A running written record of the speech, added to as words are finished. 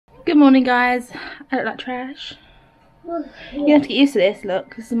Good morning, guys. I look like trash. You have to get used to this.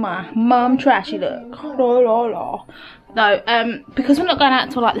 Look, this is my mum trashy look. La, la, la. No, because we're not going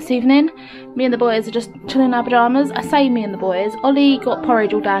out till like this evening, me and the boys are just chilling in our pyjamas. I say me and the boys. Ollie got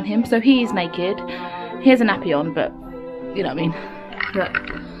porridge all down him, so he's naked. He has a nappy on, but you know what I mean. Look,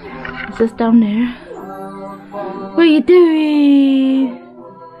 it's just down there. What are you doing?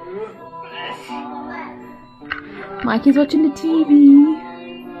 Mikey's watching the TV.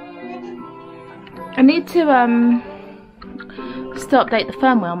 I need to still update the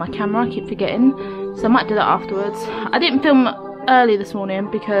firmware on my camera. I keep forgetting, so I might do that afterwards. I didn't film early this morning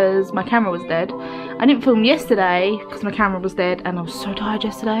because my camera was dead. I didn't film yesterday because my camera was dead, and I was so tired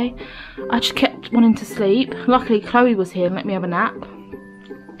yesterday. I just kept wanting to sleep. Luckily Chloe was here and let me have a nap.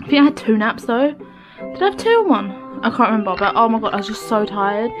 I think I had 2 naps though. Did I have 2 or 1? I can't remember, but oh my god, I was just so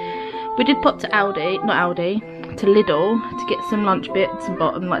tired. We did pop to to Lidl to get some lunch bits and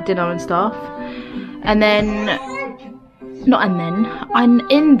like dinner and stuff. And then, I'm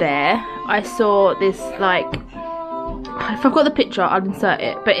in there, I saw this, like, if I've got the picture, I'll insert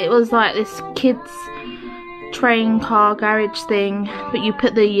it, but it was like this kids train car garage thing, but you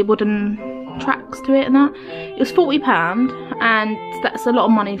put the wooden tracks to it and that. It was £40, and that's a lot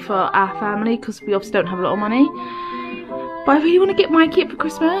of money for our family, because we obviously don't have a lot of money. But I really want to get my kit for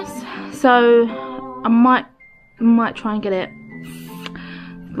Christmas, so I might try and get it,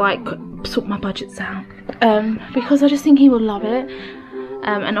 like, sort my budgets out, because I just think he will love it,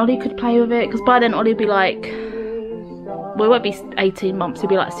 and Ollie could play with it, because by then Ollie would be like, well, it won't be 18 months, he'll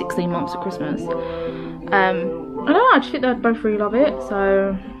be like 16 months at Christmas. I don't know, I just think they'd both really love it,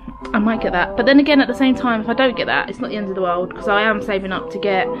 so I might get that. But then again, at the same time, if I don't get that, it's not the end of the world, because I am saving up to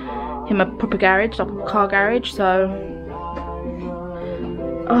get him a proper garage, like a car garage. So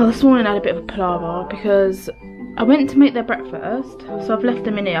this morning I had a bit of a palaver because I went to make their breakfast, so I've left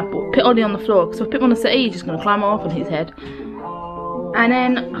them in here. I put Ollie on the floor, because if I put him on the settee, he's just going to climb off on his head. And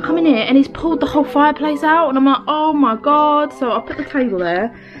then I come in here and he's pulled the whole fireplace out, and I'm like, oh my god. So I put the table there,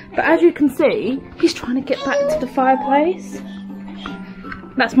 but as you can see, he's trying to get back to the fireplace.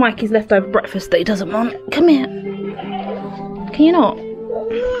 That's Mikey's leftover breakfast that he doesn't want. Come here. Can you not?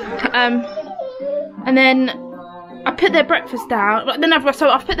 And then I put their breakfast down, but then as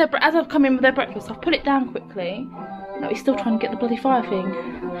I've come in with their breakfast, I've put it down quickly. Now he's still trying to get the bloody fire thing.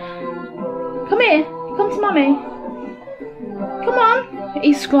 Come here, come to mummy. Come on.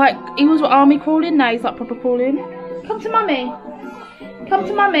 He's like, he was army crawling, now he's like proper crawling. Come to mummy. Come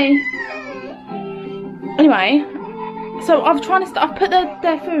to mummy. Anyway, so I've put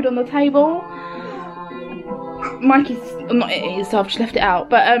their food on the table. Mikey's not eating, so I've just left it out,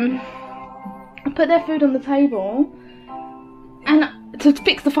 but I put their food on the table and to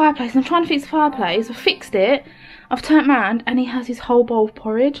fix the fireplace, and I'm trying to fix the fireplace. I fixed it, I've turned around and he has his whole bowl of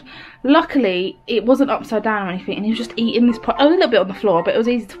porridge. Luckily it wasn't upside down or anything, and he was just eating this porridge. A little bit on the floor, but it was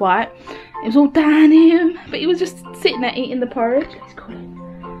easy to wipe. It was all down him, but he was just sitting there eating the porridge. He's calling.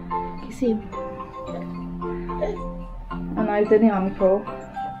 Can you see him? I know, he's doing the army crawl.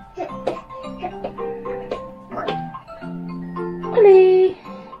 Ollie.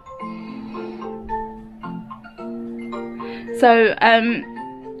 So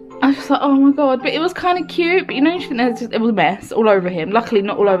I was just like, oh my god, but it was kind of cute, but you know, you think it was a mess all over him. Luckily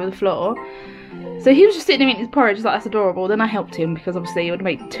not all over the floor. So he was just sitting there eating his porridge, just like, that's adorable. Then I helped him because obviously it would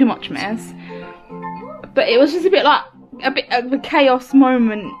make too much mess. But it was just a bit of a chaos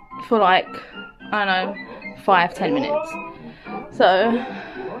moment for like, I don't know, 5-10 minutes. So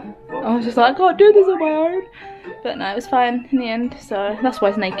I was just like, I can't do this on my own. But no, it was fine in the end. So that's why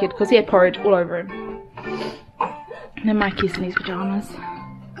he's naked, because he had porridge all over him. And then Mikey's in his pyjamas.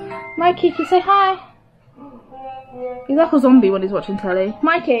 Mikey, can you say hi? He's like a zombie when he's watching telly.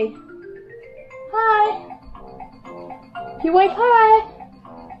 Mikey! Hi! You wave hi!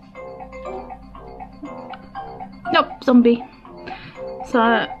 Nope, zombie. So,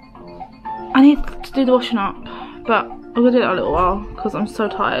 I need to do the washing up, but I'm gonna do it in a little while because I'm so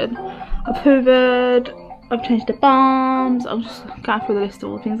tired. I've hoovered, I've changed the balms, I'm just going through the list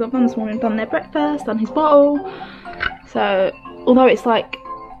of all the things I've done this morning. Done their breakfast, done his bottle. So, although it's like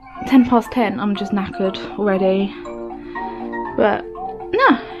 10 past 10, I'm just knackered already. But,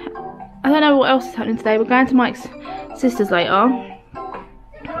 no, I don't know what else is happening today. We're going to Mike's sisters later,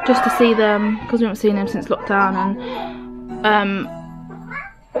 just to see them, because we haven't seen them since lockdown. And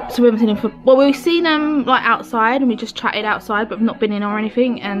so we haven't seen them for, well, we've seen them like outside, and we just chatted outside, but we've not been in or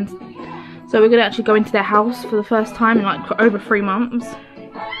anything. And so we're gonna actually go into their house for the first time in like over 3 months.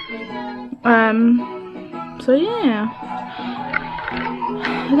 So yeah,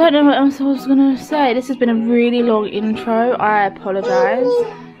 I don't know what else I was gonna say. This has been a really long intro. I apologise.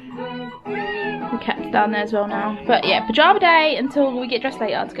 down there as well now. But yeah, pajama day until we get dressed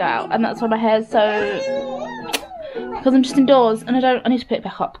later to go out, and that's why my hair's so, because I'm just indoors and I need to put it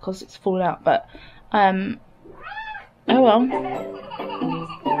back up because it's falling out. But oh well.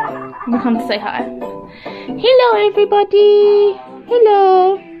 I'm gonna come to say hi. Hello everybody.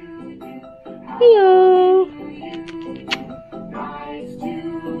 Hello. Hello.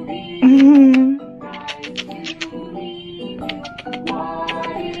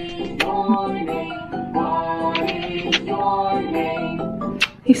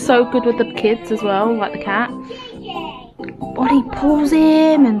 He's so good with the kids as well, like the cat. Ollie pulls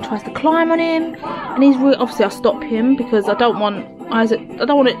him and tries to climb on him, and he's really, obviously I stop him because I don't want Isaac, I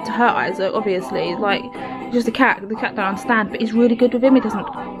don't want it to hurt Isaac, obviously. Like, he's just a cat, the cat don't understand, but he's really good with him. He doesn't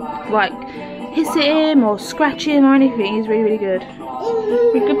like hiss at him or scratch him or anything. He's really, really good.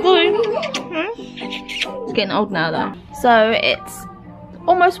 Good boy. He's getting old now though. So it's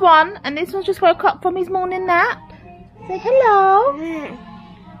almost 1 and this one just woke up from his morning nap. Say hello.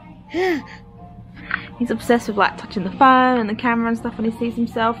 He's obsessed with like touching the phone and the camera and stuff when he sees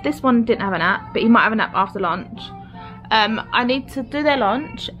himself. This one didn't have a nap, but he might have a nap after lunch. I need to do their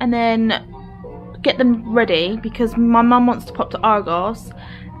lunch and then get them ready because my mum wants to pop to Argos,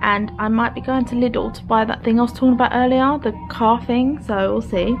 and I might be going to Lidl to buy that thing I was talking about earlier, the car thing, so we'll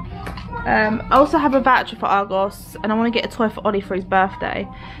see. I also have a voucher for Argos and I want to get a toy for Ollie for his birthday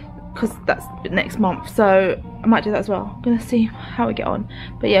because that's next month, so I might do that as well. I'm going to see how we get on.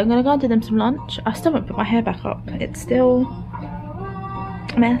 But yeah, I'm going to go and do them some lunch. I still haven't put my hair back up. It's still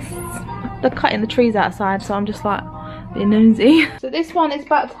a mess. They're cutting the trees outside, so I'm just like being nosy. So this one is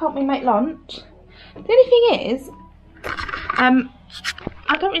about to help me make lunch. The only thing is,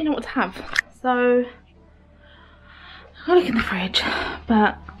 I don't really know what to have. So I'll look in the fridge,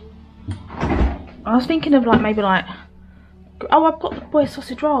 but I was thinking of like maybe like, oh, I've got the boys'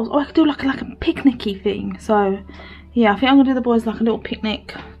 sausage rolls. Oh, I could do like a picnic-y thing. So yeah, I think I'm gonna do the boys like a little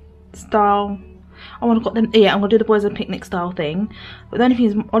picnic style. I want to got them. Yeah, I'm gonna do the boys a picnic style thing. But the only thing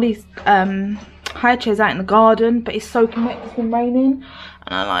is, Ollie's high chair's out in the garden, but it's soaking wet. It's been raining,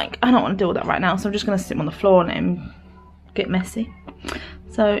 and I don't want to deal with that right now. So I'm just gonna sit on the floor and let him get messy.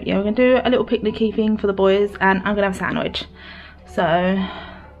 So yeah, we're gonna do a little picnic-y thing for the boys, and I'm gonna have a sandwich. So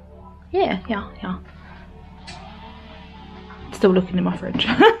yeah. Still looking in my fridge.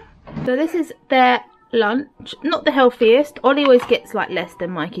 So this is their lunch. Not the healthiest. Ollie always gets like less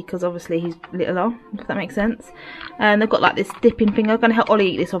than Mikey because obviously he's littler, if that makes sense. And they've got like this dipping thing. I'm gonna help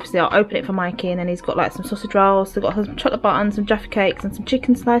Ollie eat this. Obviously I'll open it for Mikey, and then he's got like some sausage rolls. They've got some chocolate buttons, some Jaffa cakes, and some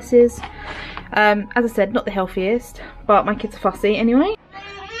chicken slices. As I said, not the healthiest, but my kids are fussy anyway.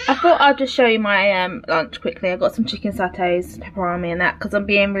 I thought I'd just show you my lunch quickly. I got some chicken sautés, pepperoni and that because I'm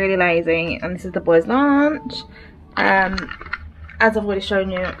being really lazy, and this is the boys' lunch. As I've already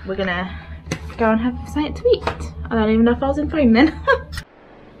shown you, we're gonna go and have something to eat. I don't even know if I was in frame then.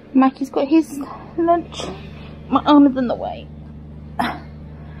 Mikey's got his lunch. My arm is in the way.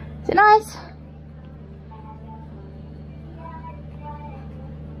 Is it nice?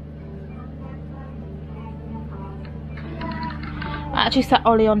 I actually sat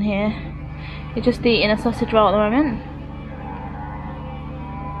Ollie on here. He's just eating a sausage roll at the moment.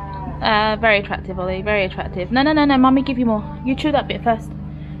 Very attractive, Ollie, very attractive. No, mummy, give you more. You chew that bit first.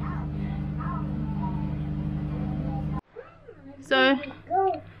 So,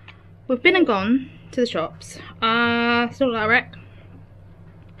 we've been and gone to the shops. Still like a wreck.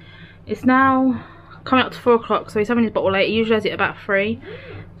 It's now coming up to 4 o'clock, so he's having his bottle late. He usually has it about 3,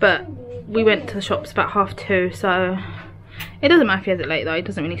 but we went to the shops about 1:30, so it doesn't matter if he has it late though. He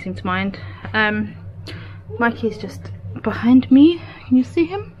doesn't really seem to mind. Mikey's just behind me. Can you see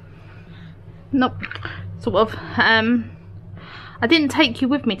him? Nope, sort of. I didn't take you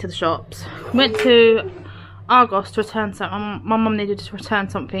with me to the shops. We went to Argos to return something. My mum needed to return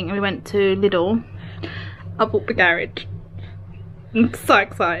something, and we went to Lidl. I bought the garage. I'm so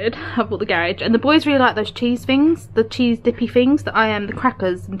excited. I bought the garage, and the boys really like those cheese things, the cheese dippy things that I am, the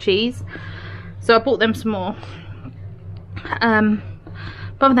crackers and cheese. So I bought them some more.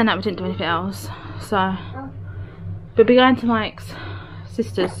 But other than that, we didn't do anything else. So we'll be going to Mike's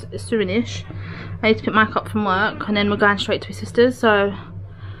sister's soonish. I need to pick Mike up from work, and then we're going straight to his sister's. So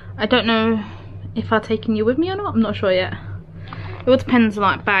I don't know if I've taken you with me or not. I'm not sure yet. It all depends on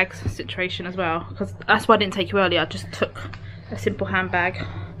like bags situation as well, because that's why I didn't take you earlier. I just took a simple handbag.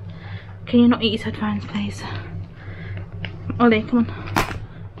 Can you not eat his headphones, please? Ollie, come on.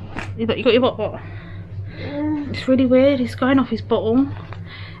 You got your bottle. It's really weird. He's going off his bottle.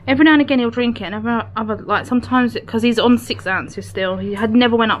 Every now and again he'll drink it, and like sometimes, because he's on 6 ounces still. He had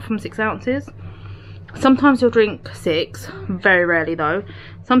never went up from 6 ounces. Sometimes he'll drink 6, very rarely though.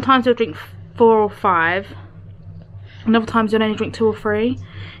 Sometimes he'll drink 4 or 5, and other times he'll only drink 2 or 3.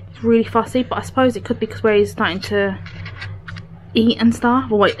 He's really fussy, but I suppose it could be because where he's starting to eat and stuff.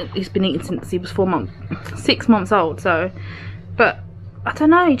 Well, wait, he's been eating since he was 6 months old, so, but I don't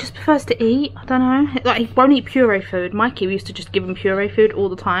know, he just prefers to eat. I don't know, like he won't eat puree food. Mikey, we used to just give him puree food all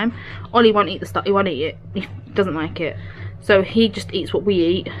the time. Ollie won't eat the stuff, he won't eat it, he doesn't like it, so he just eats what we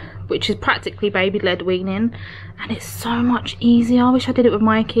eat, which is practically baby-led weaning, and it's so much easier. I wish I did it with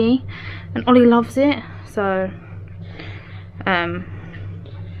Mikey, and Ollie loves it. So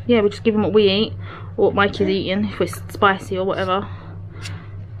yeah, we just give him what we eat or what Mikey's eating, if it's spicy or whatever.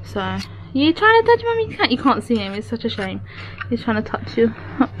 So you trying to touch Mummy's cat? You can't see him, it's such a shame. He's trying to touch you.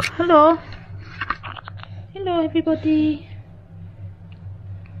 Hello. Hello everybody.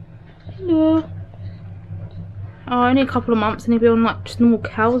 Hello. Oh, only a couple of months and he'll be on like just normal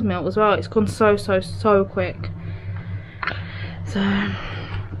cow's milk as well. It's gone so quick. So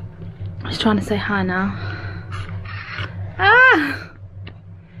he's trying to say hi now. Ah!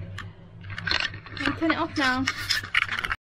 I'll turn it off now.